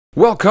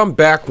Welcome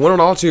back, one and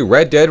all, to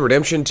Red Dead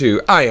Redemption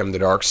 2. I am the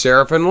Dark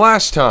Seraph, and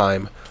last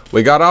time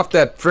we got off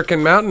that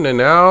frickin' mountain, and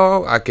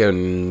now I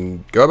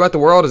can go about the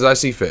world as I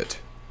see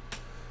fit.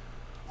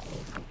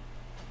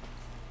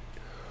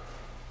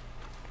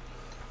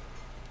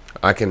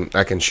 I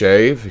can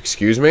shave.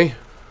 Excuse me?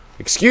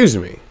 Excuse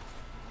me.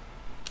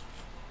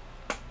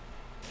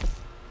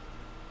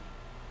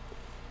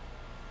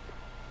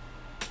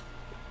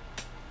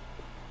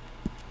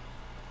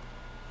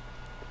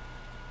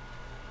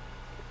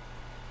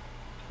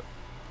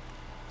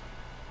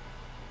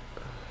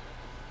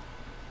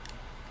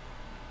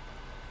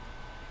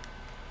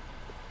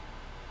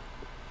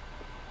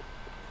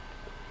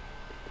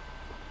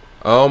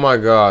 Oh my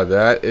god,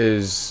 that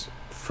is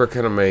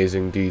frickin'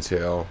 amazing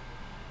detail.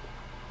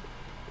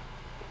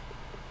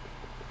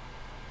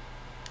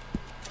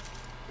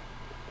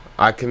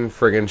 I can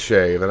friggin'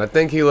 shave, and I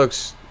think he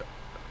looks...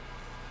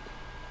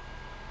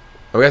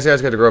 I guess he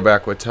has got to grow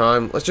back with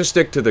time. Let's just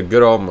stick to the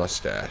good old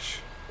mustache.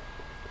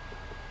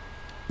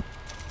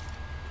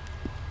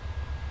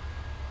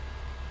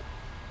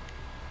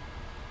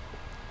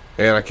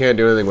 And I can't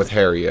do anything with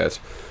hair yet.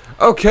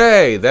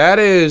 Okay, that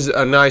is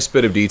a nice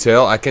bit of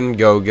detail. I can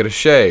go get a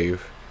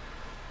shave.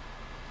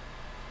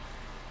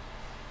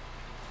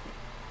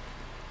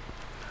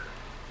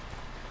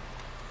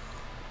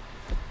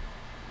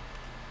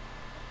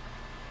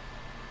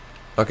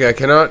 Okay, I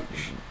cannot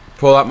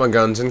pull out my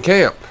guns in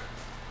camp.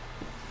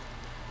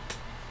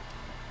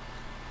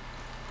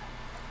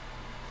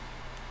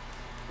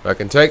 I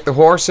can take the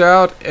horse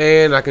out,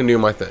 and I can do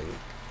my thing.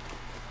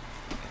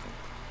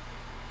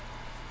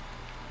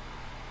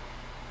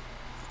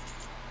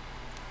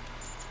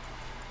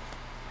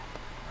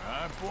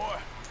 Boy.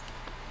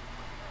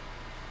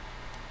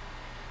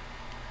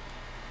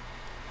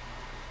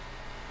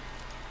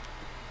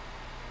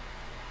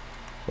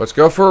 Let's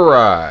go for a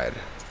ride.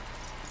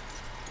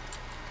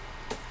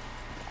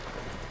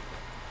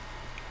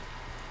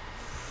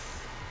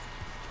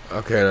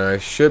 Okay, now I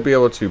should be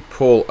able to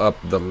pull up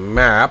the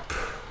map.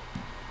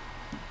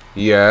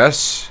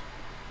 Yes.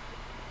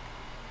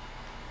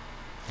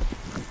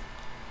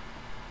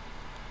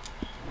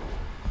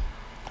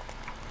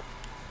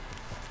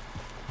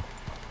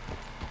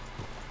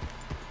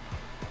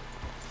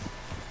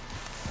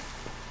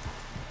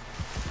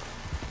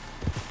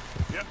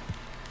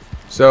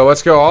 So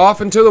let's go off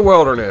into the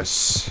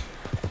wilderness.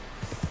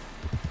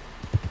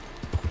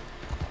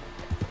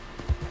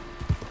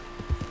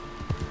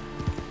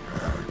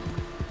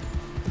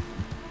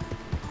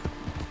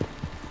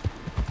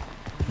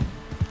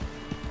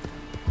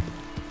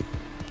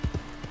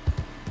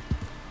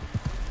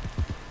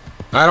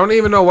 I don't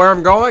even know where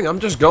I'm going. I'm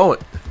just going.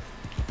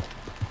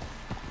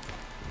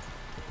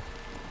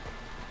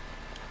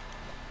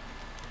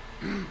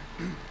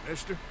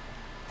 Mister?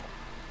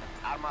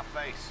 Out of my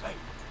face. Hey,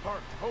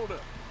 Park, hold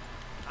up.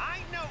 I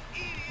ain't no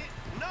idiot.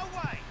 No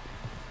way.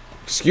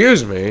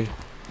 Excuse me.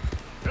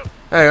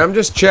 Hey, I'm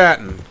just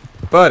chatting.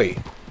 Buddy.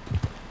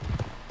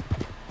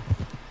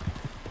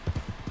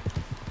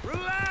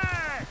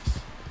 Relax!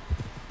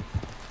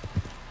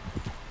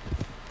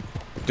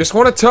 Just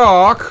want to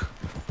talk.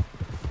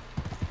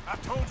 I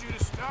told you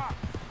to stop.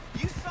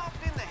 You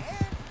soft in the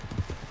head?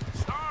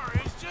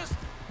 Sorry, it's just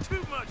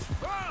too much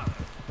fun.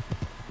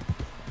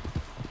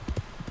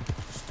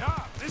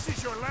 Stop. This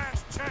is your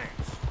last chance.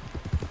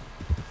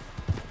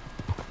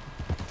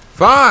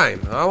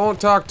 Fine. I won't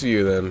talk to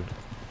you then.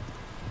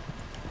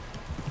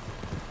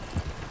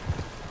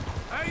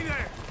 Hey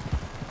there.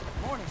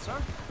 Morning, sir.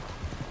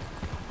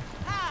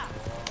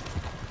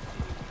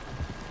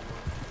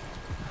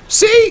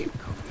 See?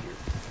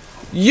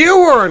 You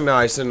were a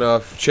nice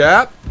enough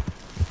chap.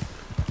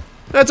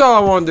 That's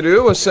all I wanted to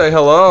do was say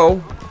hello.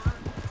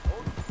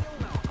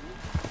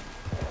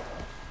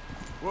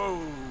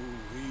 Whoa,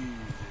 easy.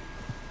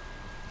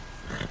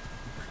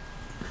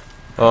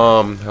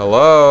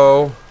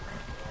 Hello?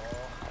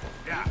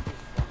 Yeah.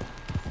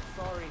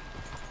 Sorry.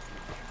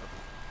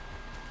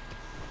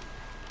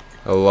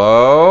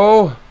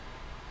 Hello?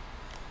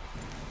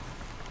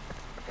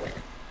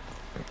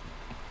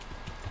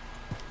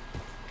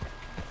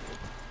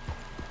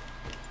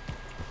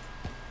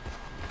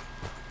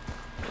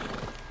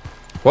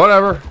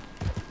 Whatever.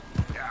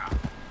 Yeah.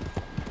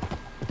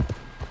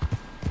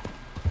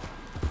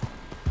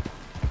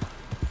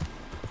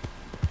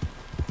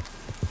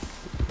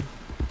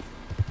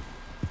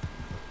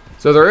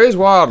 So there is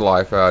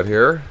wildlife out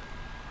here.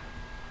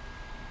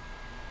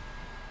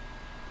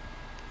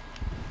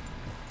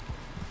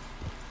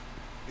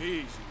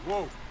 Easy.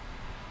 Whoa.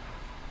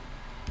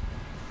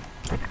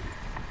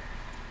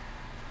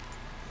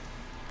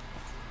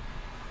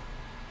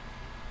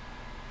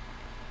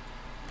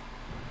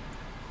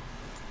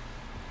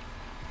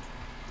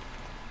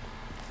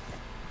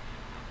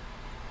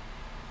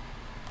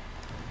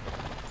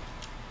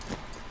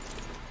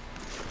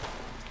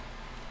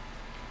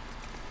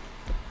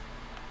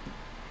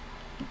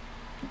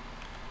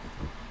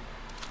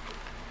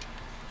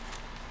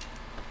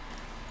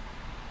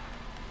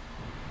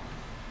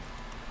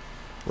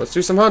 Let's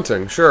do some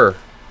hunting, sure.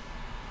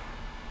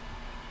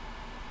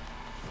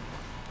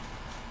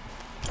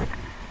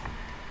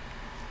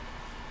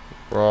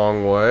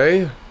 Wrong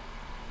way.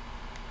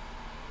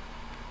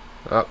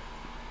 Up.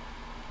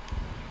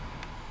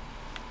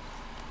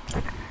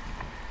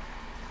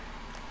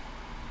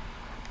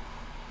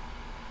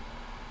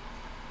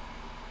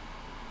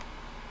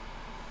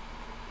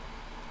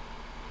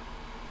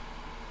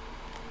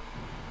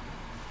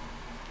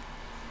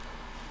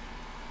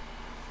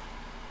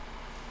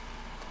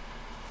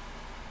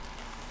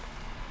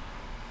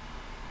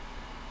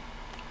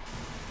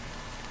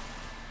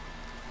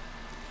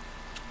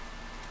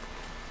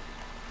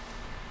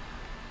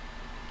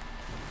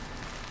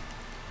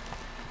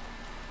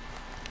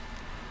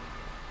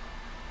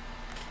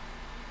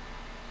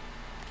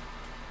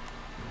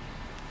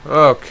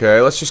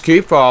 Okay, let's just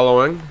keep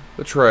following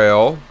the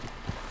trail.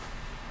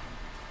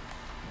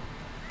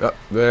 Oh,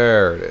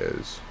 there it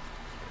is.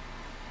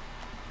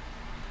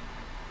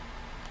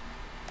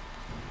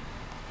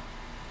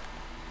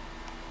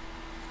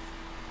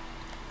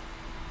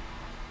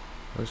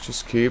 Let's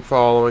just keep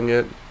following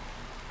it.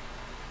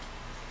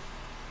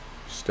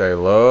 Stay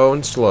low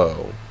and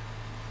slow.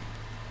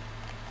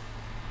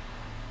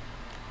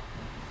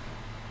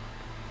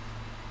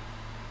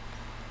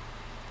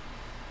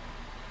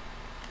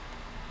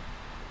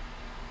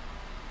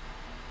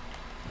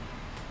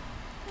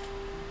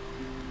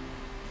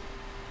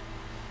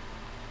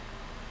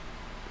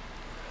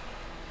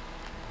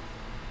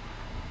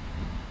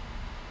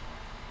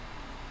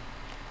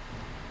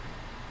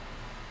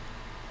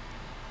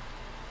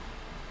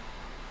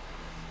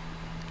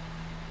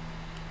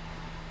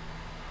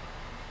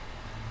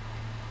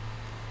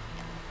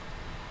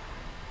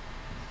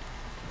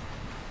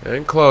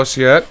 Ain't close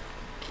yet.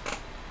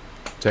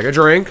 Take a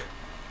drink.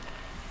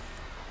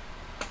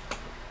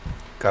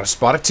 Got a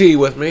spot of tea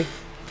with me.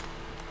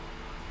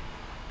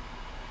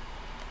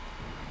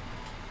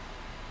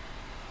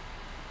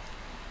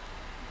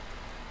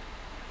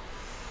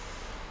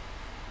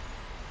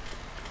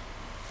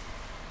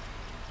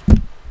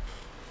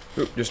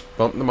 Oop, just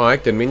bumped the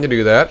mic. Didn't mean to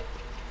do that.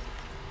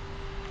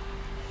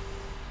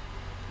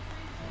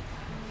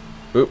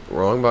 Oop,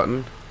 wrong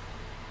button.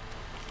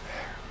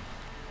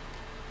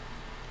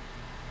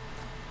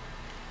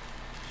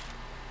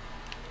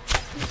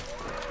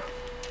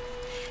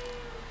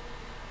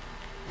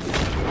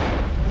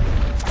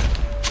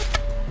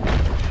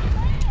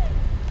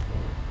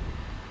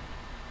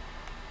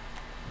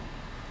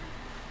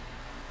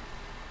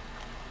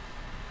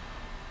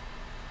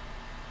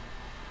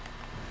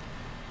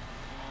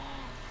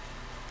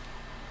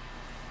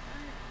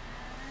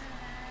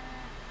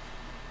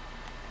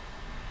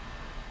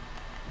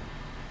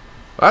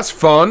 That's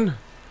fun.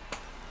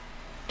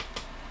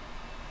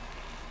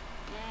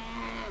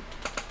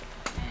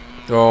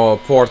 Oh,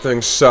 poor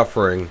thing's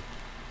suffering.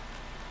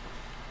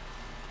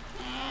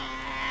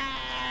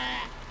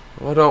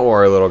 Well, don't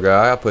worry, little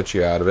guy. I'll put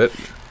you out of it.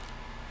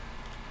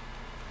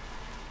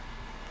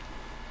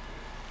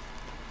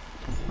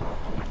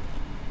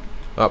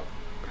 Up.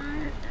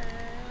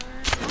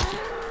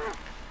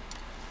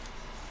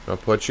 I'll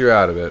put you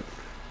out of it.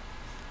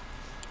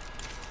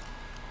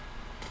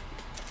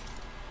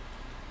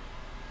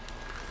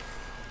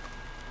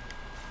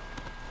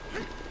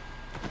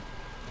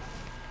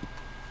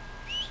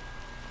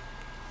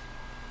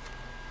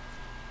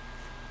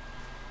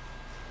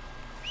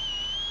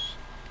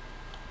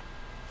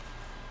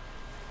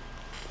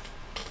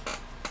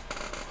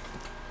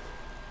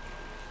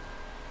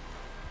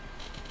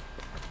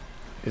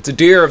 It's a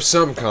deer of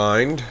some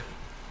kind.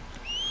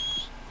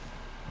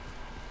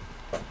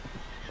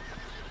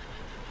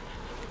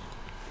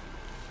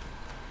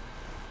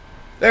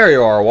 There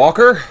you are,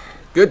 Walker.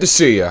 Good to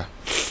see ya.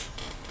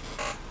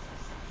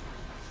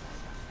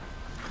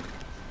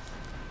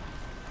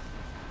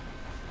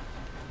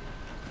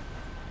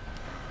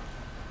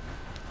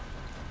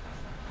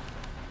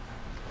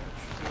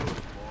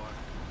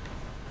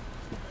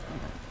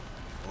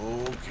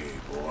 Okay,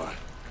 boy.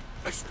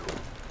 Let's go.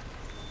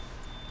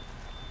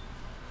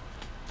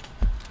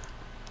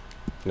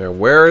 Now,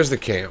 where is the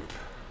camp?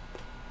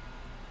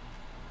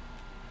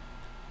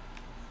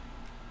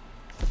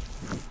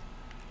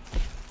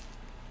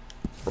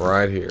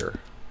 Right here.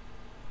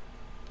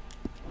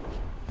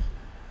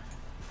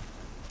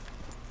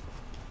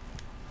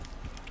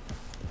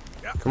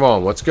 Come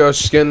on, let's go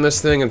skin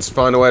this thing and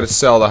find a way to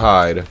sell the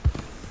hide.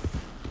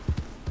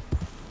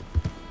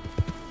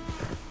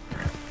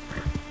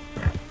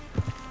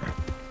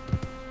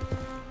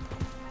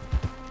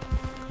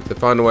 To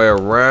find a way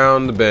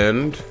around the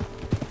bend.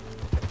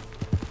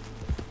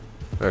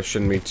 That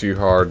shouldn't be too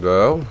hard,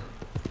 though.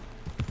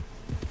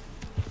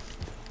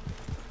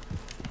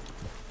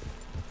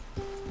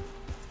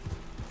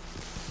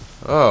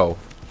 Oh.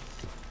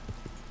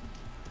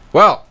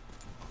 Well.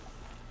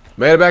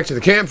 Made it back to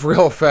the camp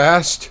real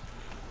fast.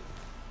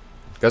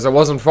 Guess I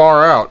wasn't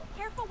far out.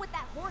 Careful with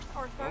that horse,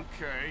 Arthur.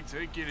 Okay,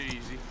 take it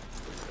easy.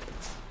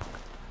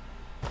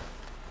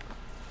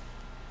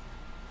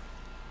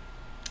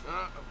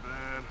 Not a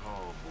bad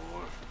haul,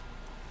 boy.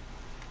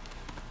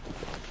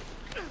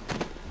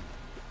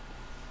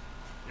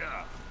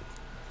 Yeah.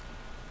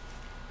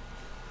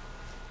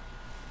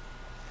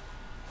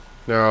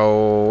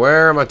 Now,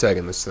 where am I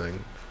taking this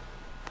thing?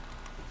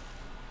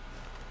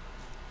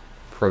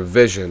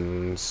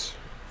 Provisions.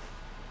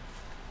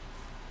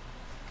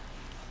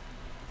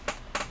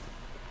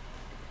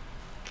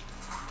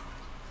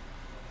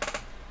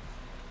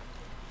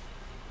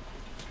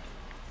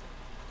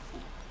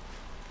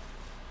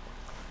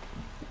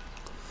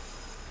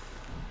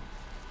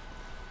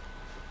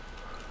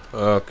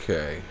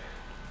 Okay.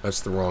 That's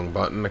the wrong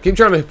button. I keep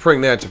trying to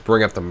bring that to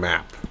bring up the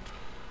map.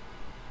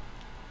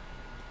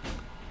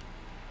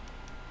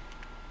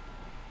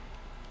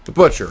 The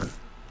butcher.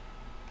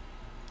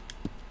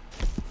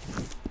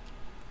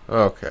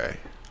 Okay.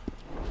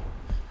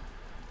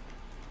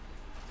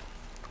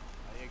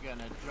 Are you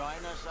gonna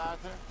join us,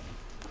 Arthur?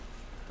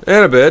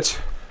 In a bit.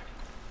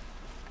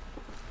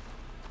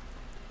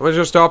 I'm gonna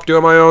just stop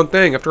doing my own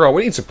thing. After all,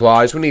 we need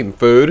supplies. We need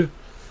food.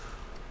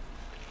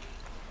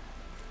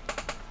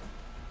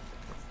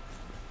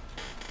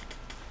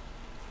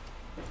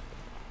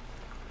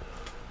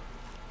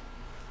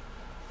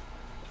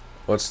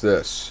 What's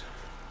this?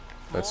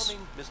 That's...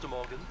 Morning, Mr.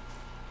 Morgan.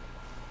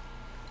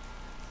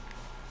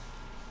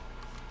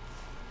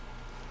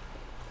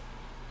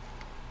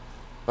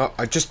 Oh,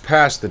 I just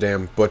passed the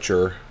damn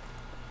butcher.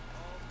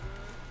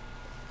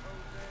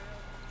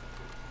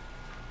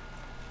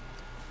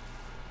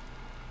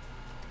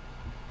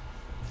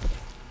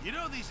 You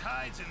know these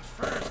hides and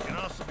furs can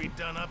also be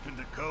done up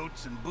into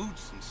coats and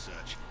boots and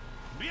such.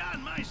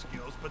 Beyond my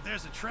skills, but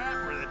there's a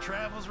trapper that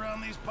travels around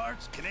these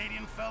parts,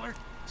 Canadian feller,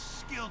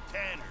 skilled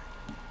tanner.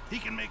 He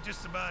can make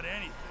just about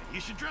anything.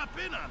 You should drop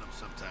in on him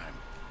sometime.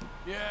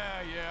 Yeah,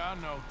 I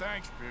know.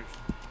 Thanks, Pierce.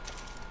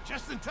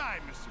 Just in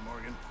time, Mr.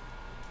 Morgan.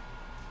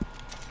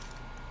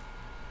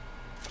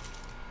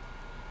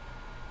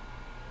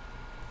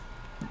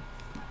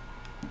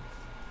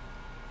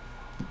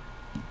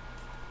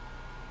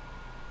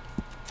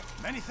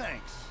 Many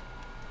thanks.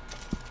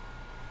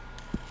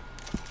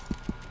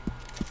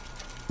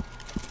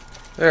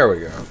 There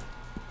we go.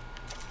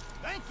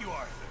 Thank you,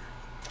 Arthur.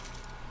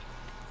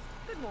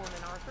 Good morning,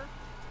 Arthur.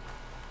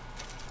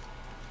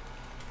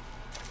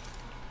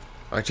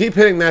 I keep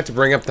hitting that to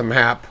bring up the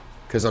map,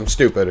 because I'm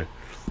stupid.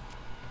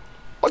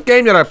 What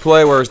game did I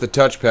play where it's the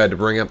touchpad to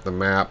bring up the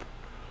map?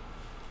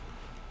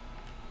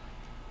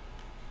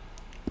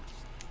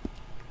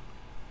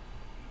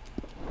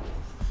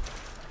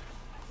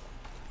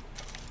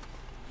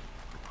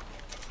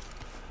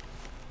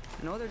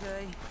 Another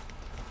day.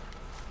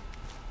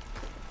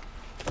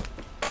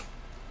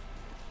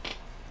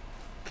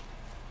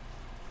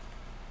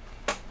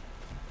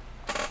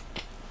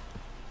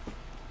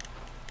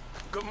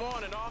 Good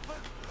morning, Arthur.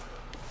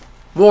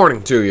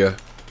 Morning to you.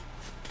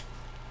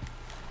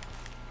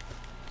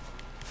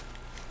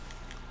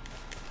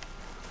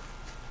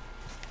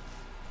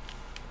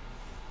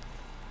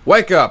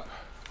 Wake up.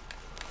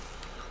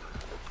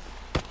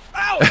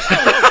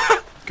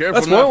 Careful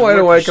That's not one way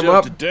to work wake 'em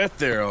yourself up. to death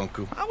there,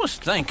 Uncle. I was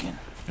thinking.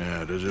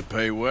 Yeah, does it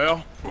pay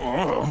well?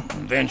 Oh,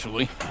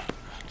 eventually.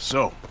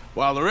 So,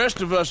 while the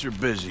rest of us are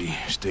busy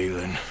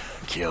stealing,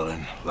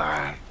 killing,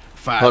 lying,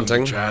 fighting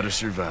Hunting. to try to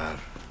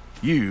survive,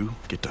 you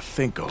get to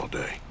think all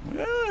day.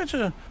 Well, it's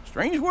a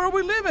strange world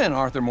we live in,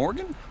 Arthur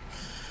Morgan.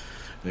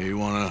 Do you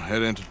want to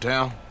head into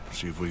town?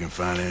 See if we can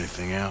find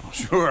anything out?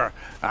 Sure,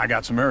 I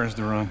got some errands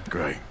to run.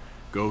 Great.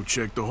 Go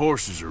check the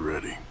horses are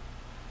ready.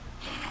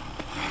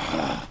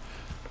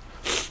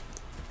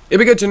 It'd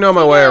be good to know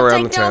my way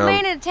around the Take no town.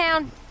 man into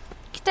town.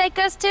 Can take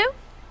us too?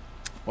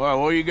 Well,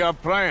 what you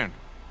got planned?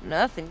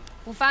 Nothing.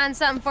 We'll find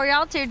something for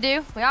y'all to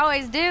do. We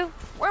always do.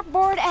 We're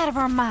bored out of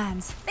our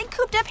minds. Been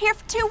cooped up here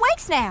for 2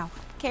 weeks now.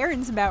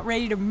 Karen's about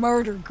ready to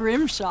murder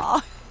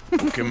Grimshaw.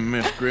 Can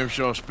Miss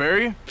Grimshaw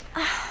spare you?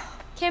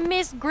 Can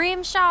Miss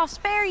Grimshaw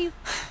spare you?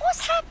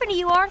 What's happened to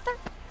you, Arthur?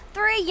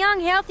 3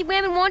 young, healthy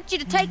women want you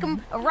to take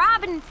them a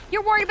robbing.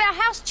 You're worried about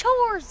house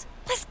chores.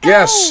 Let's go.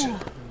 Yes.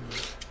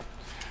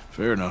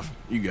 Fair enough.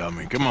 You got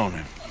me. Come on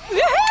in.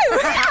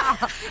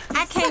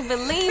 I can't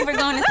believe we're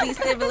going to see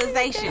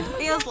civilization.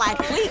 Feels like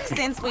weeks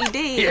since we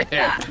did.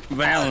 Yeah,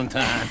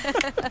 Valentine.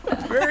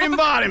 Very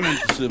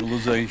embodiment of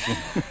civilization.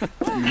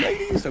 You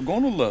ladies are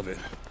gonna love it.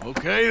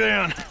 Okay,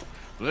 then.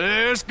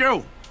 Let's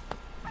go.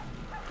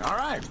 All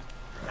right.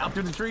 Out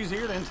through the trees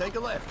here, then take a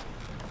left.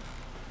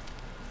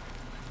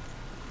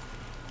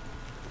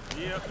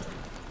 Yep.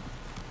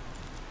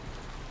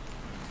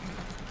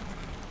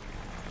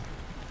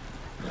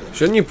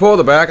 Shouldn't you pull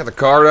the back of the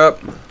cart up?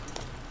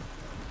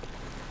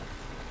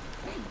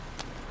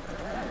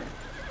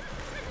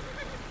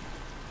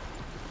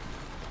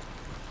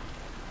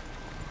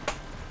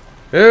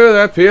 Yeah,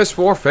 that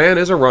PS4 fan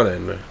is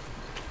a-running.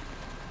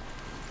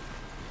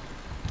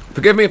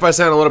 Forgive me if I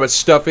sound a little bit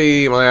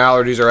stuffy. My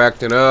allergies are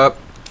acting up.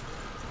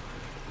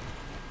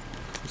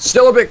 It's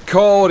still a bit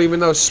cold, even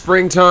though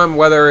springtime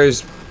weather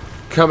is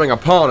coming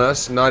upon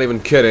us. Not even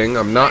kidding.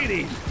 I'm not...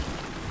 Ladies,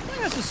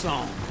 sing us a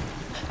song.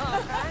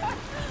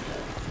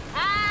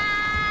 I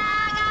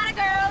got a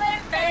girl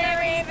in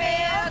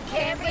Berryville.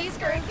 Can't be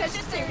screwed because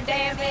she's too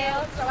damn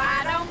ill. So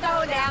I don't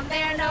go down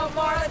there no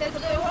more. There's a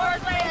blue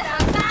horse laid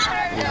outside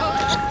her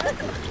door.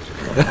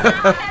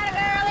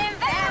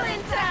 Valentine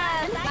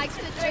likes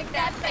to drink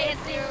that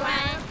fancy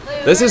wine.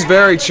 This is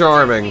very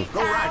charming.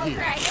 Go right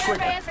here.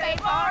 Quick. I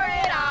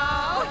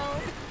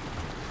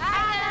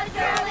got a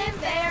girl in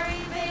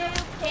Berryville,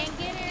 can't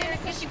get her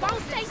 'cause she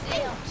won't stay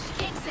still. She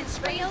kicks and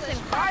squeals and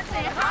farts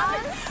and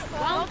hollers,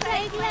 won't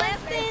take less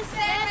than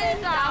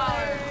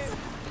 $7.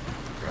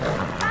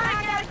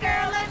 I got a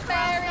girl in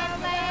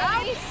Berryville.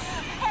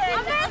 I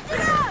messed it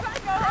up.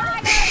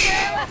 I got a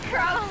girl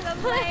across the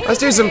place. Let's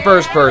do some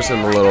first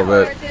person a little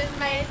bit.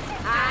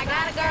 I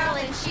got a girl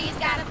and she's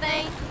got a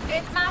thing.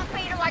 Fits my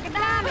feet like a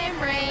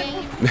diamond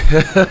ring.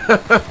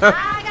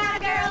 I got a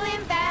girl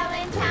in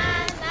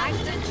Valentine,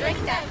 likes to drink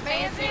that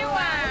fancy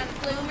wine.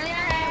 Bloom in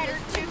her head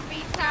is 2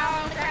 feet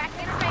tall,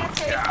 cracking her pants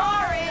for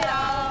it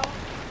all.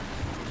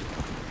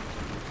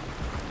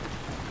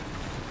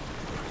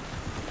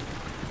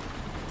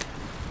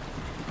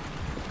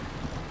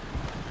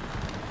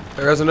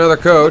 There's another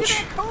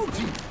coach.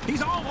 Coach,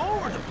 he's all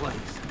over the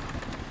place.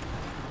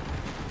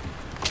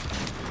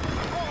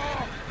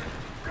 Oh,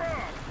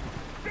 God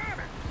damn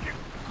it!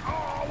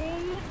 Oh,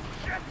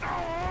 shit,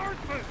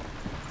 Arthur!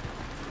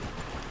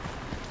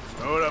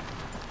 Slow it up.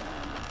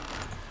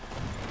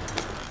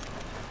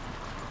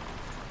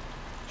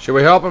 Should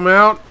we help him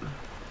out?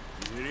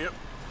 Idiot.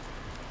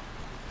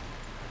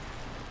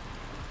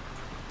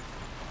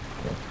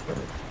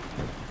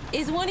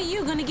 Is one of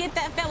you gonna get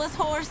that fella's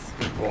horse?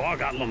 Oh, I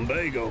got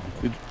lumbago.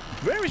 It's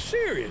very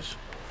serious.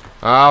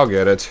 I'll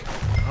get it.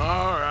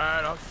 All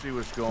right, I'll see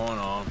what's going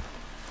on.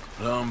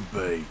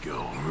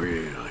 Lumbago,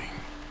 really?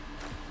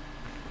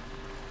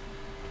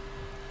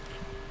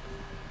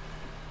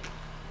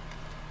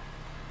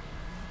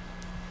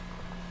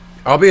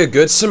 I'll be a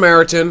good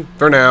Samaritan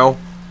for now.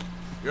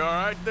 You all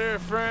right there,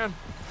 friend?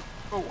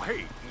 Oh,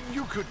 hey,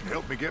 you couldn't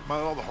help me get my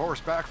other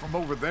horse back from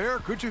over there,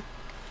 could you?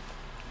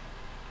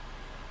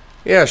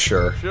 Yeah,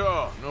 sure.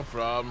 Sure, no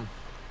problem.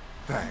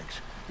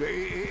 Thanks.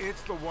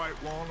 It's the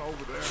white one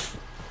over there.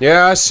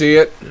 Yeah, I see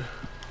it.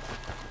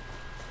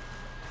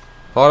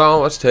 Hold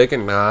on, let's take it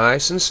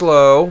nice and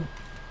slow.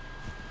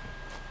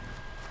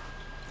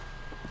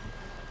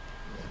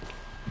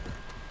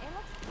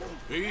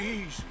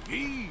 Easy,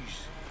 easy.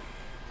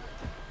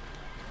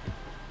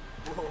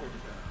 Whoa,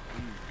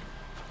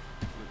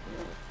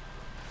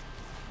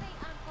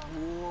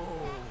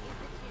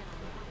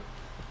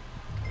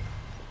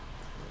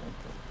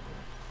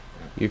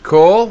 You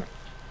cool?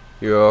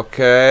 You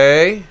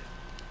okay?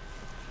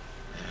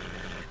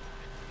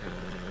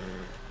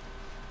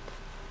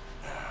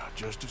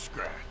 just a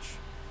scratch.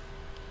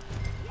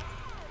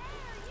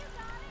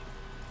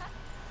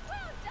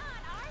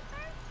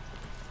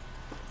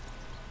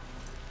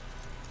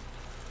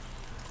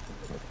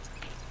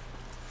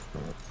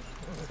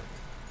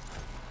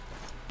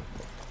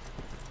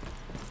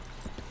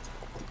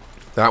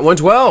 That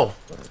went well.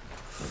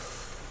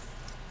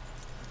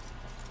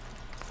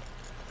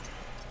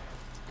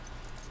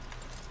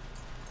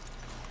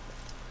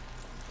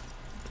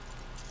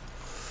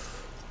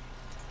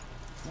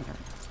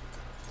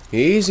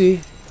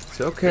 Easy.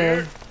 It's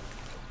okay.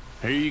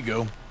 Here you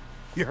go.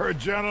 You're a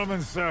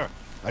gentleman, sir.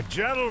 A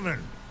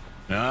gentleman.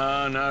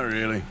 No, not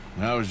really.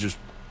 I was just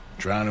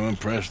trying to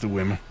impress the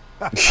women.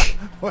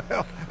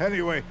 Well,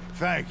 anyway,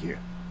 thank you.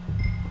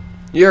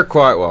 You're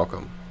quite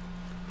welcome.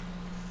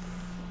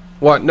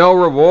 What, no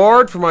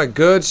reward for my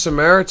good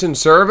Samaritan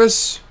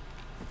service?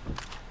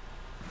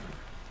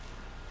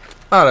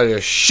 I'd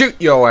just shoot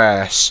your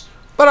ass.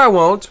 But I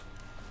won't.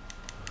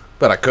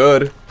 But I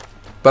could.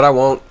 But I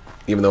won't,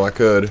 even though I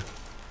could.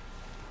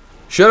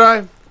 Should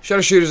I? Should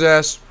I shoot his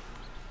ass?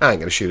 I ain't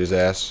gonna shoot his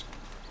ass.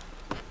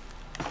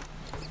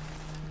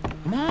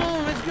 Come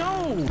on, let's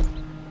go.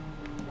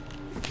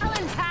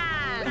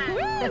 Valentine!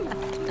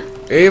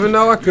 Even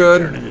though I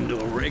could. Turning into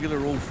a regular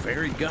old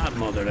fairy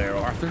godmother there,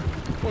 Arthur.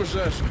 What's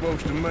that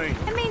supposed to mean?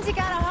 It means you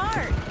got a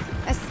heart.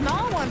 A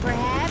small one,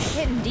 perhaps,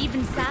 hidden deep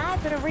inside,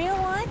 but a real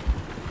one.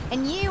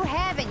 And you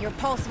haven't, you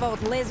repulsive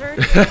old lizard.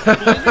 Lizards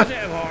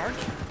have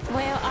hearts.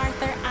 Well,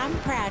 Arthur, I'm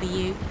proud of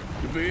you.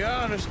 To be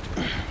honest,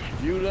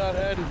 if you lot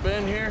hadn't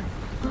been here,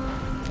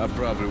 I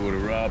probably would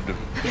have robbed him.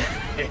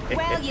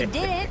 Well, you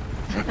did it.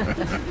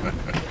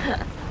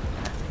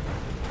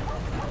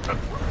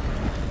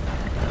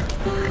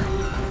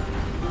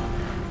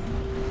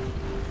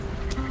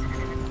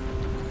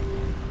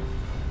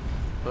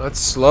 Let's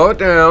slow it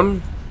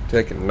down.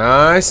 Take it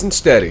nice and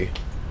steady.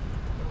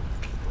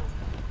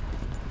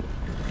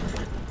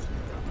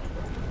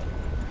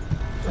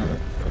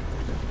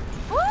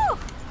 Woo!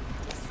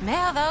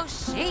 Smell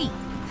those sheep.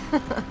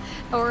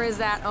 Or is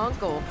that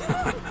Uncle?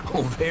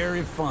 Oh,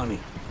 very funny.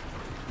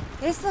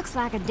 This looks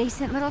like a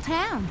decent little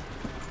town.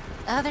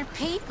 Other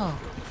people.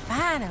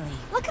 Finally.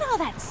 Look at all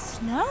that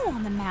snow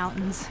on the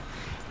mountains.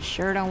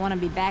 Sure don't want to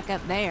be back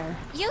up there.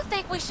 You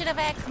think we should have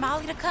asked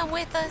Molly to come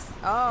with us?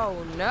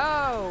 Oh,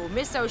 no.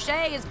 Miss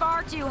O'Shea is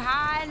far too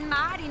high and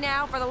mighty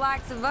now for the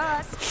likes of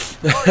us.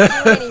 Or to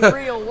do any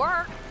real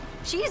work.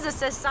 She's a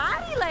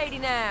society lady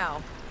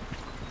now.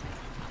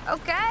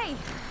 Okay.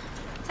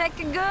 Take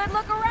a good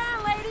look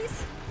around,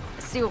 ladies.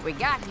 Let's see what we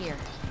got here.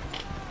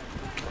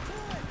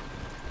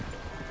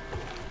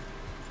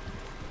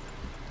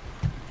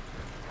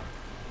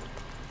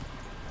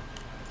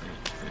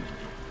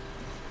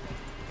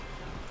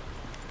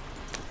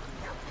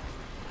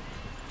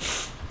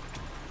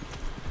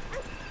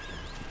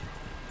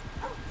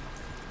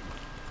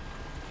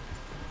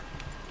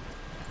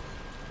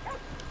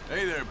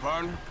 there,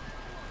 partner.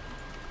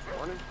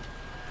 Morning.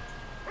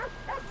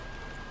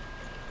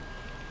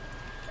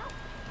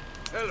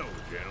 Hello,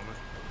 gentlemen.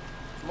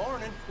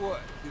 Morning.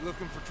 What? You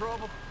looking for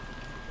trouble?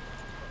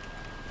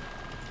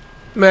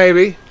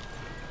 Maybe.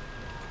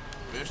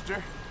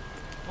 Mister?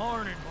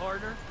 Morning,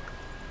 partner.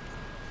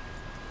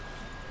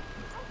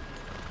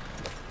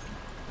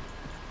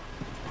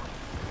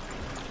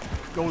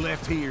 Go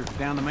left here,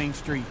 down the main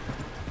street.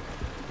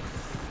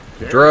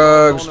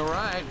 Drugs. On the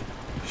right.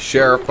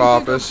 Sheriff Pick up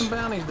office. some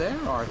bounties there,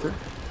 Arthur.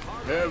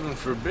 Heaven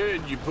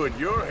forbid you put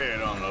your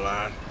head on the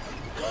line.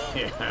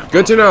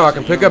 Good to know. I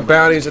can pick up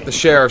bounties at the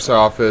sheriff's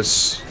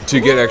office to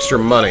get extra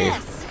money.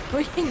 Yes,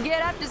 we can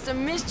get up to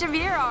some mischief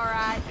here, all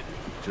right.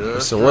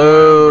 Just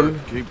saloon.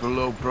 remember, keep a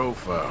low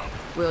profile.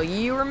 Will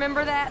you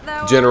remember that,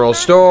 though? General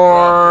Arthur?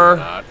 store.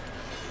 Not.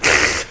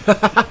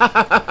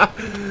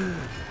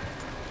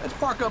 Let's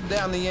park up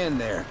down the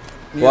end there. near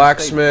the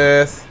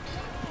Blacksmith.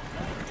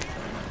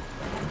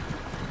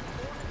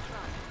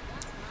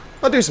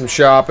 I'll do some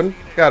shopping.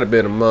 Got a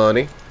bit of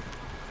money.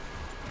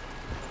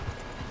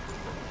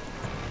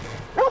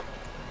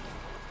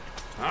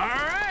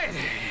 Alright.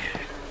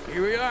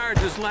 Here we are,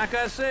 just like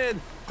I said.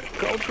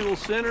 Cultural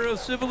center of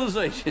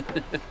civilization.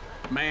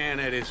 Man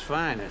at his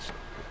finest.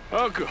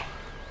 Uncle,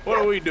 what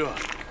are we doing?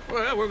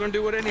 Well, we're gonna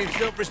do what any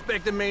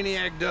self-respecting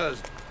maniac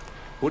does.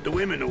 Put the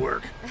women to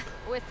work.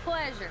 With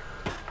pleasure.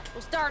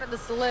 We'll start at the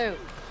saloon.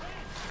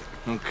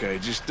 Okay,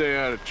 just stay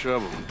out of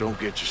trouble and don't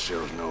get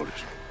yourselves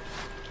noticed.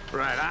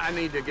 Right, I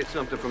need to get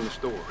something from the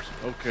stores.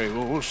 Okay,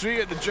 well, we'll see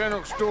you at the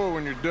general store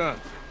when you're done.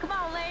 Come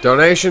on, ladies.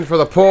 Donation for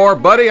the poor.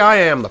 Buddy, I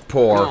am the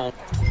poor. No.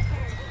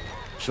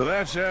 So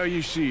that's how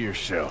you see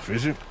yourself,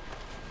 is it?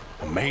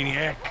 A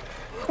maniac?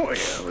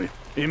 Well,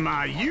 in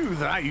my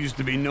youth, I used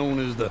to be known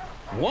as the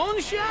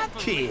one-shot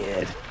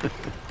kid.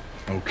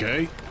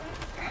 Okay.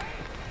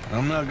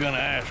 I'm not gonna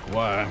ask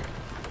why.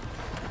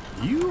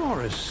 You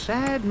are a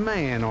sad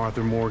man,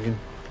 Arthur Morgan.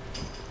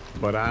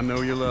 But I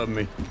know you love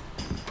me.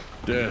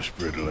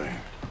 Desperately.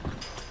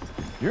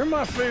 You're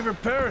my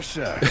favorite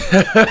parasite.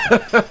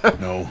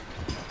 No.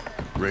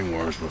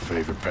 Ringworm's my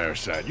favorite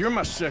parasite. You're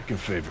my second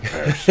favorite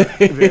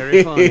parasite.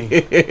 Very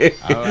funny.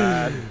 All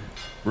right.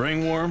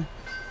 Ringworm,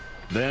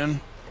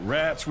 then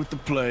rats with the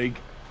plague,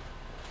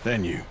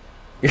 then you.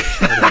 This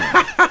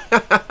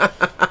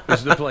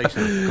is the place.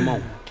 Come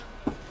on.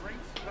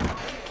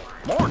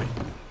 Morning.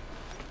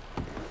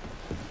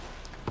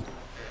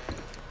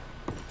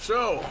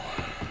 So,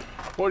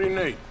 what do you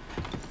need?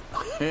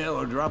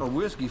 Hell, a drop of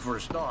whiskey for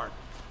a start.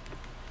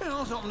 You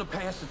know, something to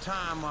pass the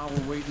time while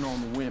we're waiting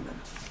on the women.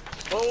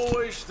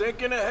 Always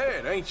thinking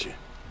ahead, ain't you?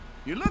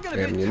 You're looking a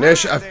bit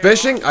Ammunition. tired there,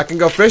 Fishing? Arthur. I can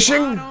go Why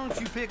fishing? don't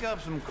you pick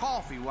up some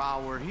coffee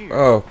while we're here?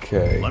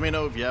 Okay. Let me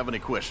know if you have any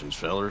questions,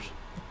 fellers.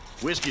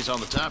 Whiskey's on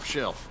the top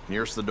shelf,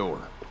 nearest the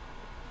door.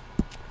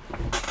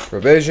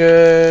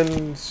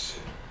 Provisions.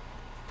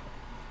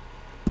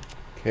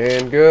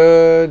 Canned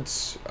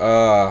goods.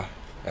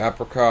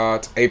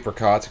 Apricots,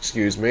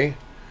 excuse me.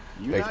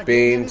 You Baked not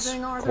getting beans,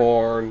 anything, Arthur?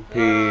 corn, I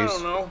peas.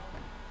 don't know.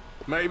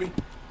 Maybe.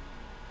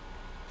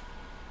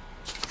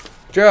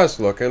 Just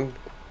looking.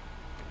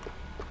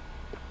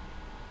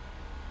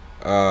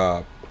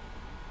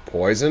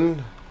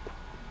 Poison?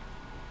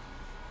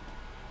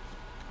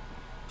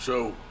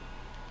 So,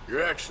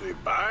 you're actually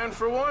buying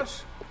for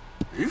once?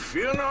 You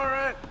feeling all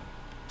right?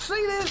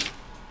 See this?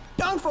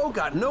 Young folk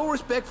got no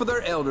respect for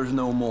their elders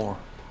no more.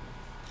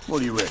 What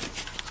do you reckon?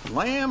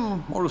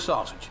 Lamb or the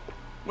sausage?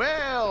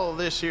 Well,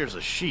 this here's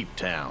a sheep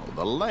town.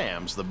 The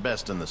lamb's the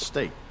best in the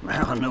state.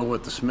 I don't know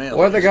what the smell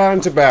What is. they got in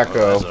Well,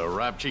 tobacco? that's a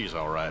ripe cheese,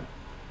 all right.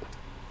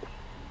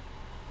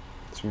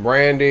 Some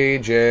brandy,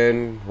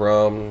 gin,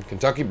 rum,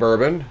 Kentucky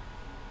bourbon.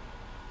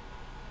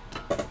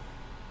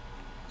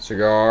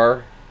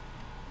 Cigar.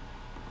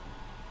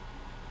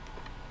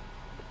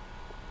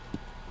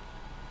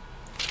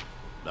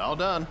 All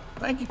done.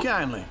 Thank you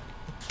kindly.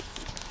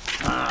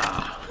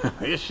 Ah,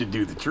 this should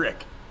do the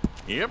trick.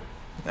 Yep,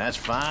 that's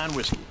fine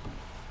whiskey.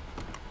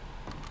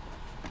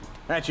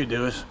 That should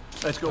do us.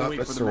 Let's go wait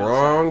for That's the the men.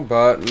 wrong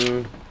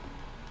button.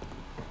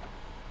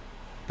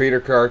 Peter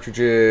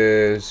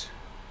cartridges.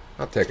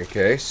 I'll take a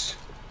case.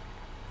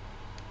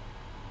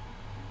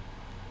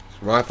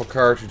 Some rifle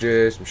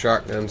cartridges, some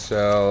shotgun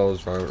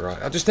cells.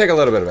 I'll just take a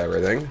little bit of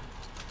everything.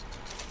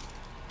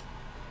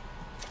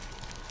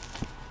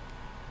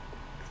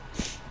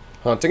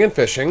 Hunting and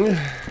fishing.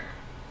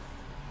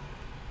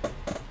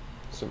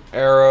 Some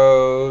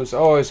arrows.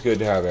 Always good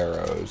to have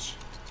arrows.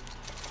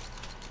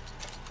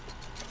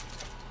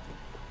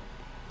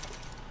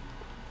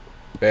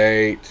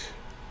 Bait.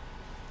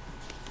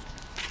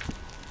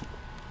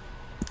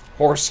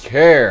 Horse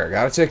care.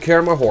 Gotta take care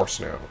of my horse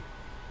now.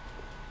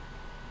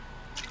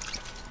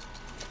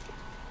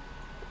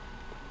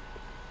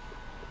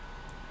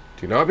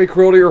 Do not be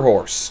cruel to your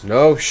horse.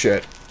 No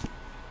shit.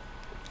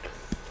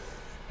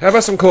 How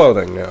about some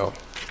clothing now?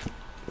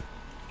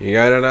 You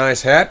got a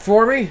nice hat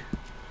for me?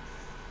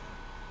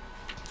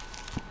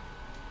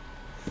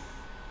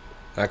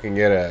 I can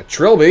get a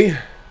trilby.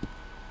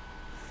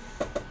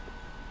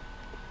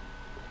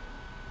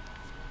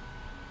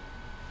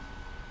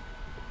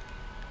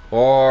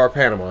 Or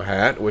Panama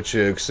hat, which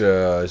is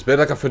a bit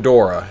like a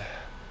fedora.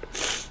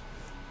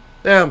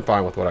 Yeah, I'm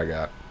fine with what I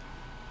got.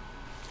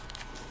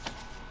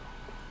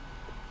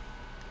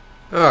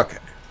 Okay.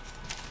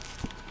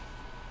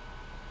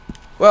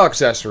 Well,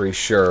 accessories,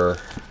 sure.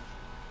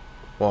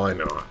 Why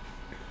not?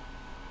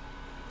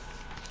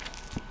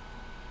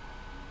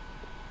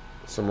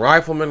 Some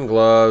rifleman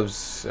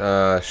gloves,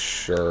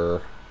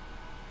 sure.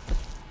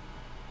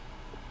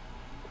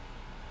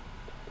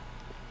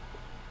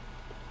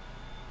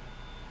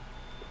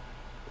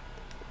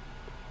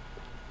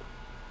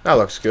 That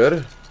looks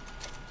good.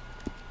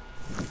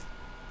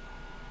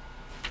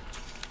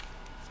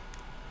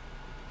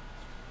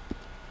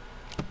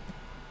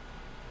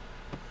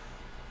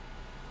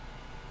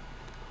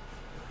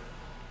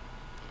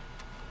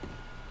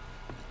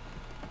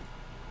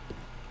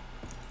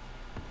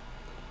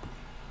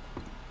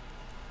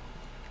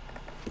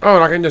 Oh,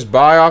 and I can just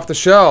buy off the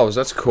shelves.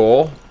 That's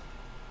cool.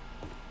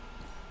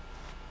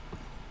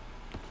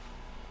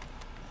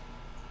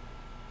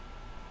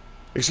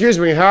 Excuse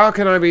me, how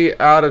can I be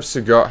out of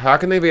cigar? How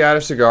can they be out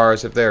of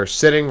cigars if they are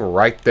sitting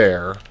right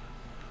there?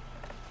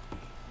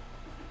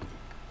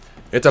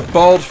 It's a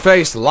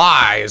bold-faced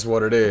lie, is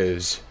what it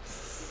is.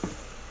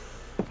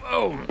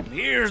 Oh,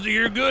 here's to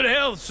your good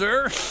health,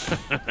 sir.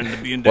 And to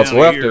being What's down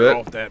left here of it?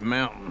 off that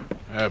mountain.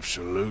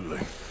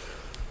 Absolutely.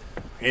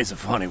 It's a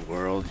funny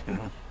world, you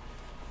know.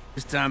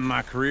 This time in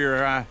my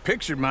career, I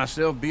pictured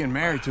myself being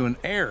married to an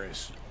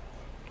heiress.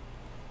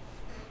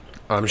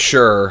 I'm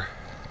sure.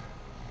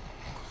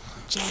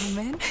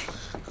 Gentlemen,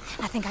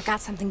 I think I got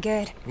something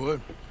good.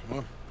 What?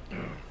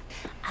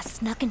 I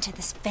snuck into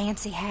this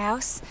fancy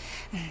house.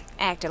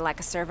 Acted like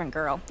a servant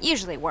girl.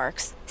 Usually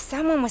works.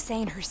 Someone was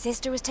saying her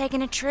sister was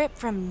taking a trip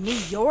from New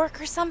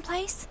York or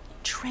someplace.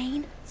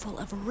 Train full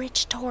of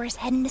rich tourists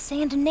heading to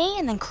Saint Denis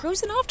and then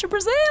cruising off to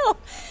Brazil.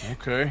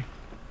 Okay.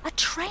 A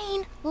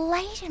train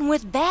laden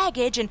with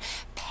baggage and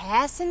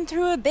passing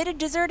through a bit of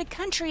deserted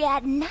country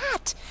at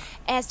night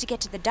as to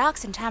get to the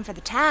docks in time for the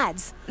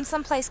tides in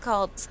some place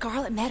called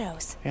Scarlet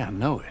Meadows. Yeah, I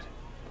know it.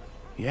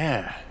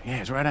 Yeah,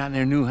 it's right out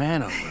near New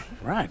Hanover.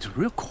 Right, it's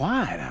real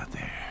quiet out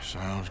there.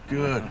 Sounds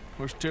good.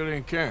 Where's Tilly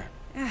and Karen?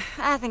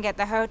 I think at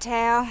the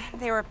hotel.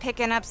 They were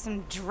picking up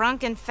some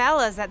drunken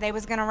fellas that they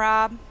was gonna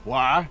rob.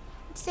 Why?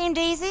 It seemed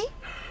easy.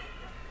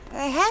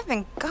 They have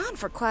been gone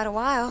for quite a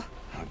while.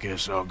 I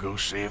guess I'll go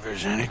see if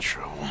there's any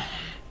trouble.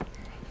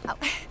 Oh,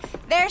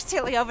 there's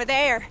Tilly over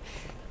there.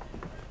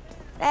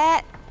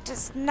 That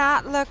does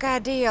not look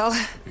ideal.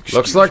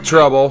 Looks like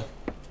trouble.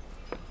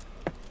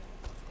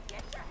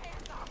 Get your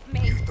hands off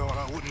me. You thought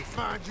I wouldn't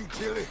find you,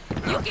 Tilly?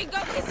 You can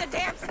go kiss a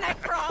damn snake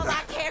for all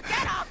I care.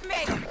 Get off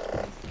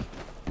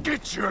me!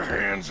 Get your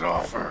hands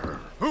off her.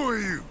 Who are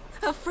you?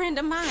 A friend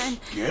of mine.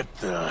 Get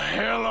the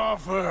hell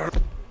off her.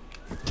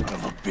 Son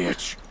of a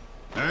bitch.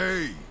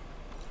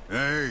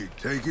 Hey,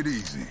 take it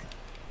easy.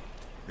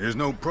 There's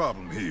no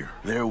problem here.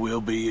 There will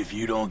be if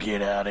you don't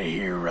get out of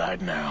here right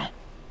now.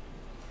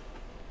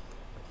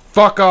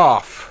 Fuck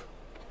off.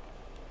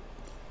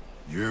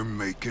 You're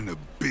making a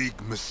big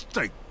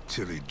mistake,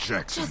 Tilly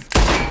Jackson.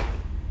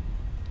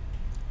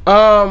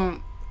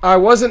 I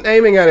wasn't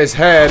aiming at his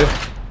head.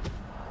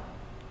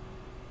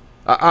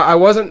 I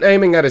wasn't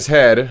aiming at his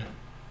head.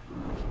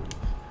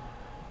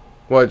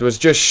 What, was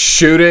just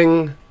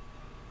shooting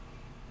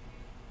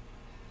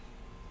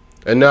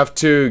enough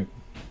to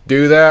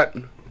do that?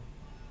 Get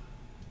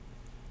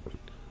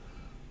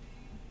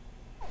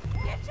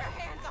your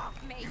hands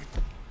off me!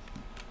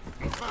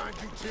 Find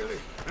you, Tilly.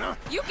 Huh?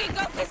 You can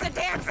go kiss a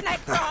damn snake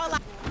for all I...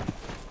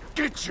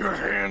 Get your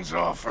hands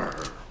off her.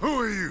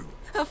 Who are you?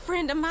 A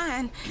friend of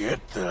mine.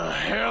 Get the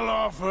hell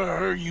off of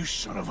her, you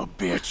son of a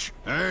bitch.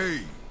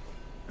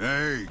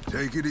 Hey,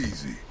 take it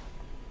easy.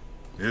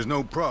 There's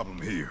no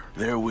problem here.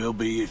 There will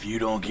be if you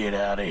don't get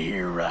out of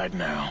here right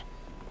now.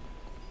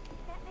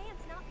 That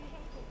man's not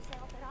behaving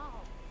himself at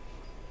all.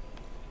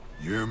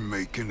 You're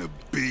making a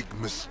big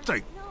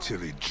mistake,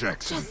 Tilly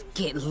Jackson. Just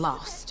get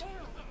lost.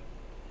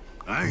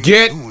 I ain't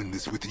Get doing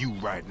this with you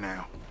right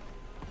now.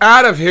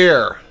 out of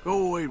here.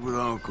 Go wait with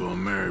Uncle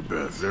and Mary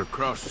Beth. They're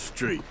across the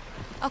street.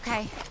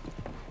 Okay.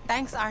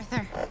 Thanks,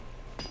 Arthur.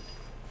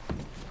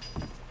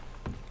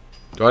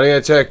 Do I need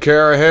to take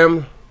care of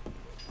him?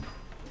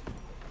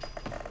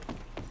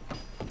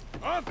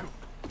 Uncle,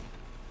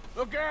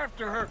 look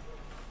after her.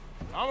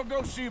 I'm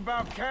gonna go see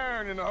about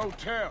Karen in the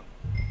hotel.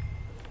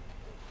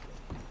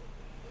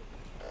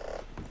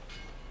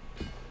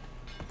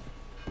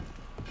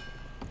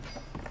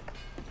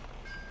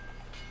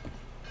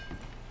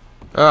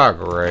 Ah,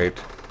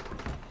 great.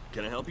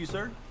 Can I help you,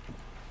 sir?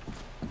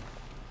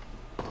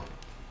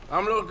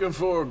 I'm looking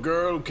for a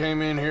girl who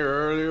came in here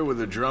earlier with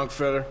a drunk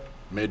fella.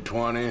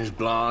 Mid-20s,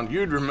 blonde.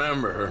 You'd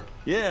remember her.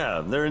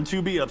 Yeah, they're in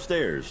 2B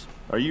upstairs.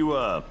 Are you,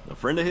 a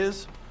friend of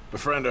his? A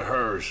friend of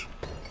hers.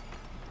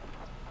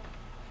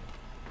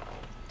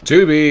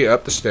 2B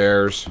up the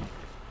stairs.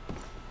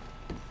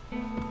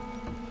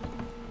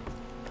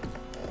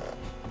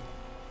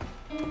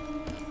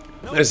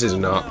 This is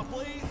not.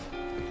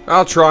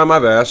 I'll try my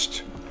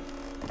best.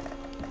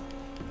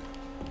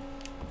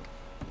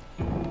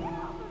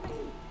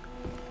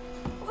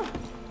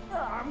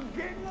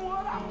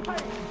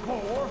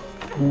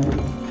 Hey!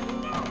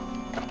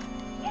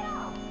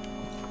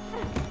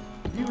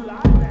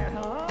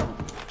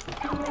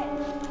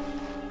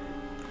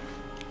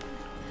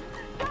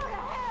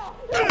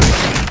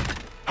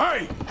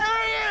 Who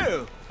are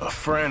you? A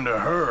friend of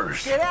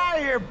hers. Get out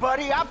of here,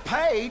 buddy. I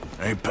paid.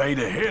 Ain't paid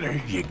to hit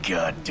her, you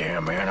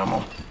goddamn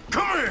animal.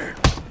 Come here!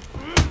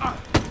 You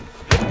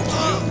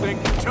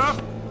think you're tough?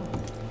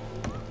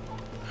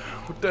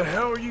 What the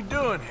hell are you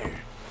doing here?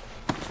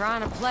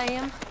 Trying to play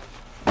him.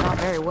 Not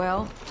very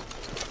well.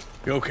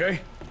 You okay?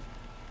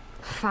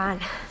 Fine.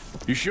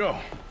 You sure?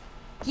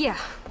 Yeah.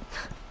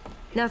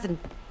 Nothing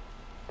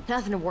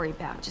to worry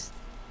about. Just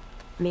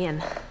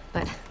men.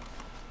 But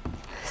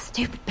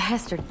stupid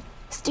bastard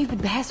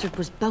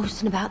was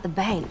boasting about the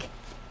bank.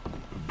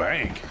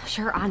 Bank?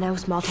 Sure, I know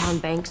small town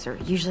banks are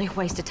usually a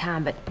waste of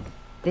time, but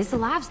this is a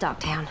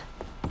livestock town.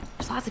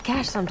 There's lots of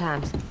cash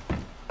sometimes.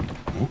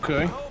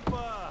 Okay.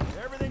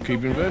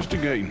 Keep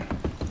investigating.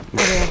 I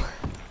will.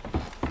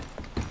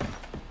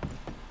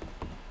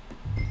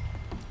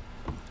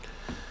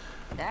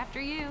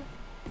 After you.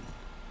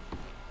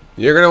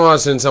 You're gonna want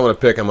to send someone to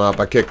pick him up.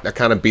 I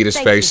kind of beat his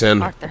face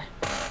in. Arthur.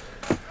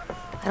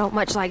 I don't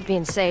much like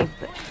being saved,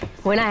 but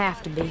when I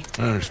have to be.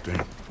 I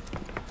understand.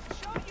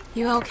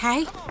 You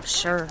okay?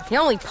 Sure. He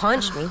only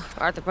punched me.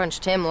 Arthur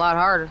punched him a lot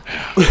harder.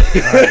 Hey,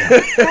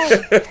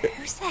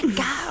 who's that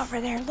guy over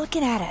there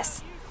looking at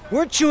us?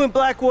 Weren't you in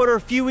Blackwater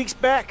a few weeks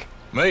back?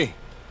 Me?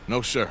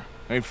 No, sir.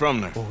 Ain't from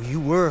there. Oh, you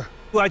were.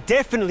 Well, I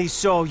definitely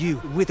saw you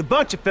with a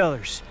bunch of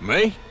fellers.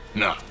 Me?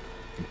 No.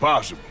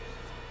 Impossible.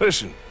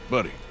 Listen,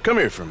 buddy, come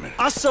here for a minute.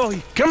 I saw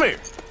you. Come here.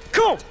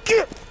 Come on,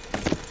 get!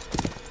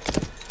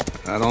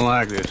 I don't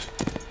like this.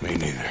 Me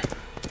neither.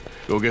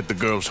 Go get the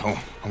girls home.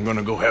 I'm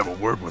gonna go have a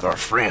word with our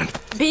friend.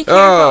 Be careful,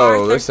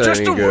 Oh, Arthur. this ain't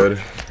Just any a good.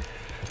 word.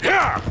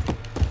 Yeah!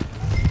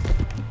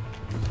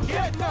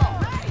 Get no!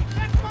 Hey,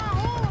 that's my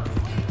horse!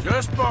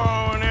 Just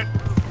borrowing it.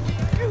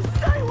 You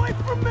stay away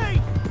from me!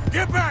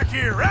 Get back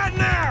here right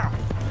now!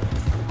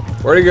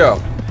 Where'd he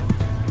go?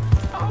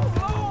 Oh,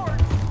 Lord!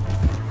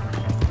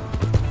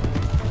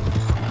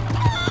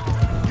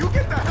 You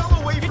get the hell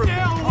away from me!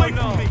 Away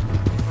from me!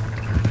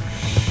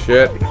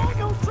 Shit.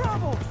 No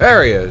trouble!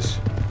 There he is.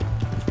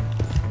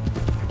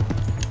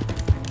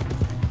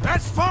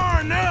 That's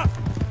far enough!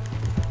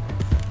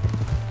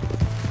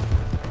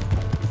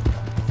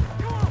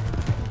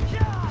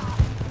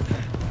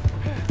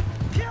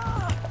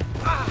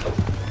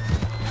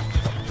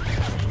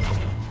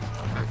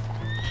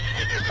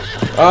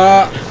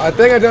 I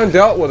think I done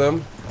dealt with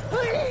him.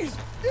 Please,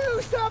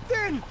 do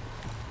something!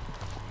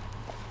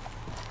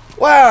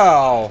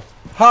 Wow.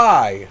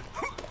 Hi.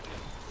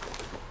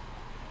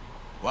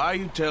 Why are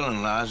you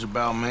telling lies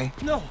about me?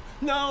 No.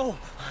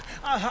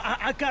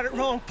 I got it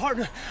wrong,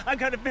 partner. I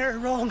got it very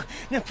wrong.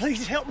 Now,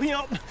 please help me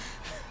up.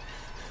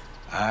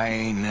 I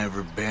ain't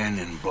never been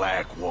in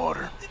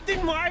Blackwater.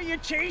 Then why are you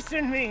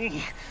chasing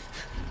me?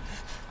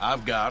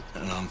 I've got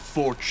an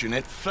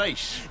unfortunate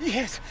face.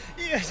 Yes,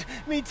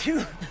 me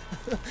too.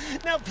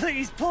 Now,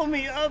 please, pull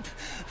me up.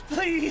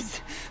 Please.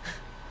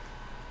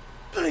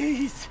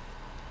 Please.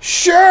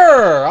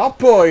 Sure, I'll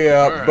pull you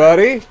up, right.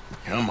 buddy.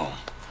 Come on.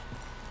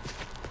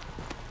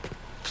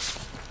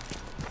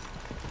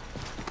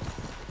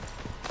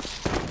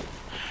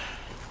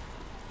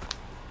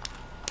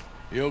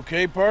 You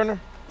okay, partner?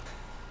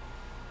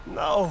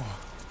 No.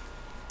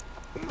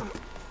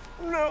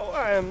 No,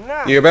 I am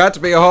not. You're about to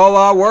be a whole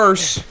lot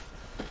worse.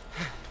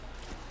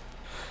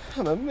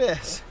 I'm a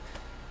mess.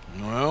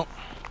 Well,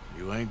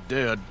 you ain't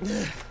dead.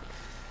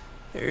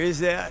 There is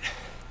that.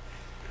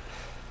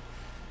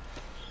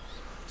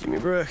 Jimmy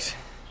Brooks.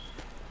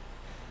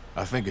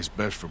 I think it's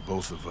best for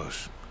both of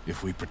us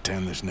if we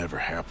pretend this never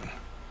happened.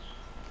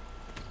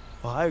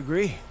 Well, I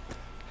agree.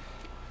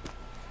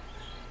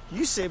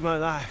 You saved my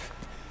life.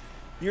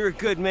 You're a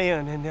good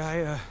man,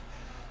 and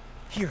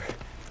here.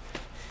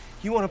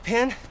 You want a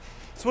pen?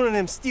 It's one of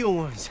them steel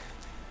ones.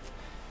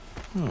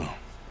 Oh.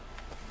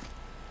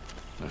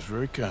 That's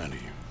very kind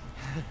of you.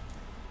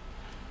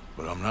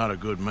 But I'm not a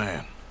good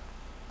man,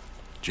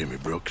 Jimmy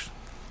Brooks.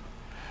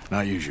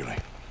 Not usually.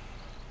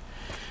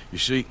 You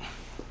see,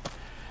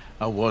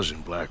 I was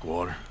in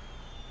Blackwater.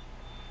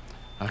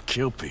 I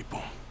killed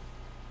people.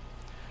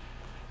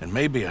 And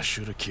maybe I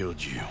should have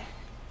killed you.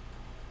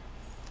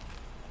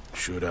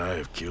 Should I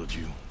have killed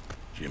you,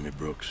 Jimmy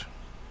Brooks?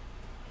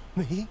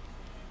 Me?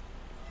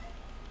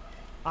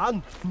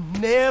 I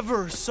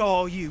never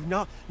saw you.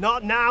 Not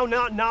now,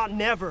 not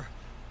never.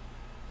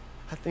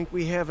 I think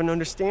we have an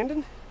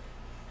understanding?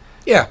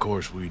 Yeah. Of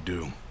course we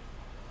do.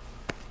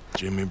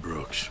 Jimmy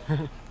Brooks.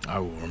 I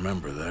will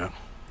remember that.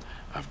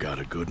 I've got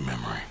a good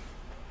memory.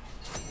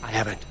 I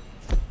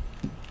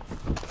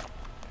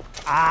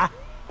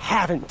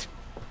haven't.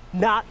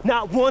 Not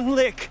one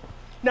lick.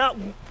 Not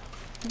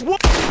one.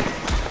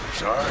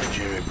 Sorry,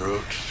 Jimmy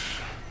Brooks.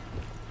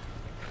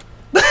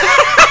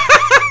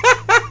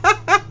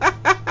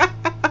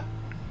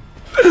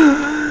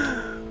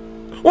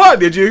 What?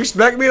 Did you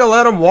expect me to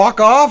let him walk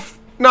off?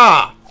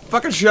 Nah.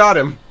 Fucking shot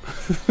him.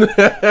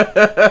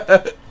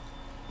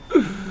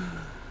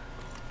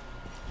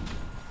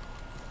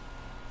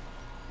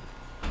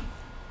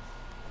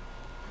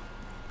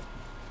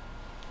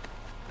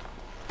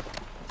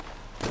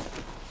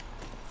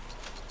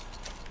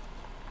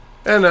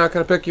 And now,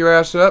 can I pick your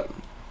ass up?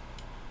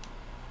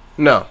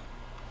 No.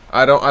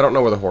 I don't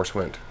know where the horse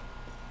went.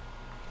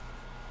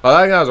 Oh,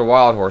 that guy was a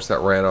wild horse that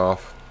ran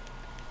off.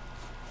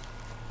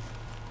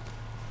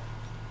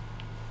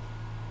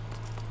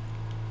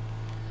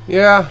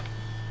 Yeah.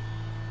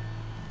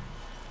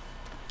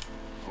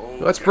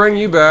 Let's bring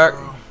you back.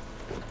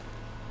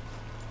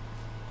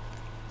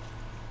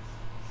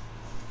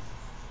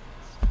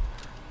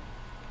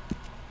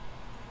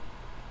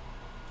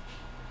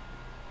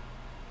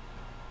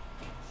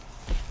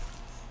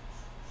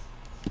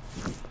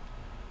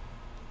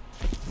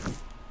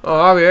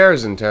 Oh,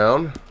 Javier's in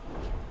town.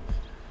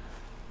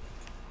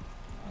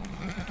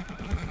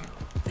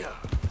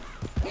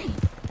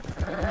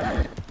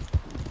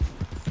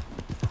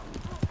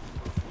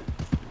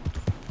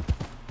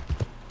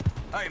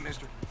 Hey,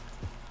 mister.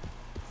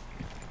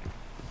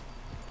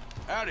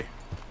 Howdy.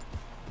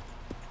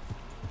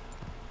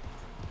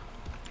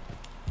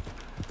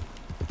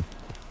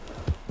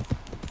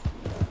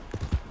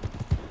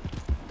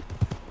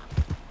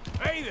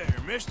 Hey there,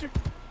 mister.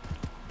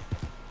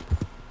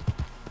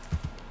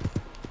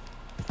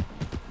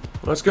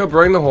 Let's go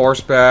bring the horse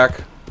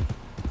back.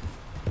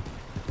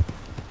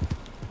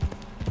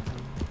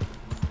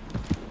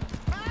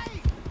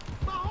 Hey!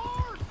 My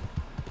horse!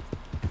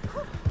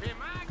 Am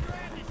I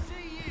glad to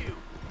see you?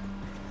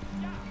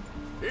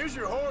 Here's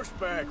your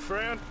horseback,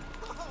 friend.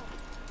 Oh,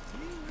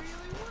 you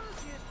really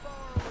was just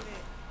borrowing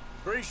it.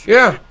 Appreciate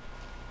Yeah. it.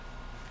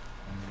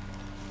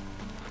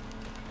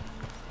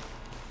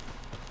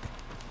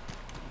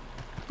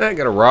 I ain't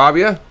gonna rob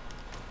you.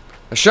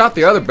 I shot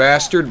the other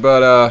bastard,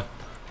 but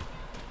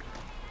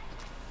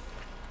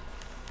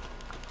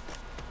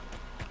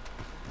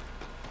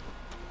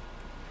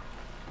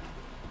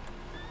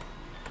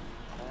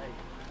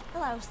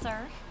Hello,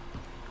 sir.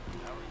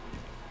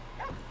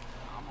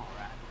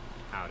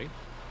 Howdy.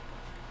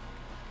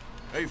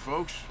 Hey,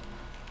 folks.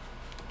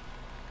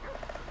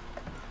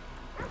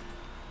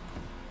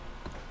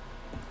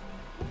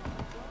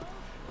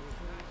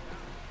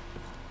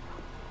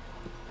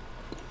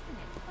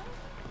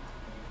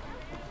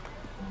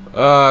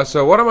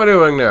 so what am I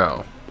doing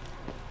now?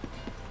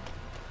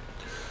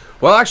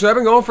 Well, actually, I've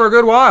been going for a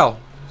good while.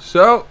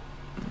 So,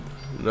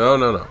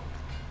 no.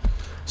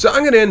 So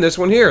I'm going to end this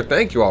one here.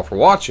 Thank you all for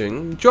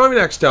watching. Join me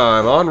next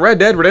time on Red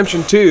Dead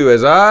Redemption 2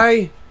 as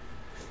I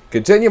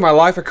continue my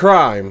life of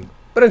crime.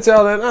 But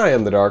until then, I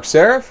am the Dark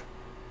Seraph,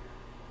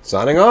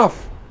 signing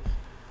off.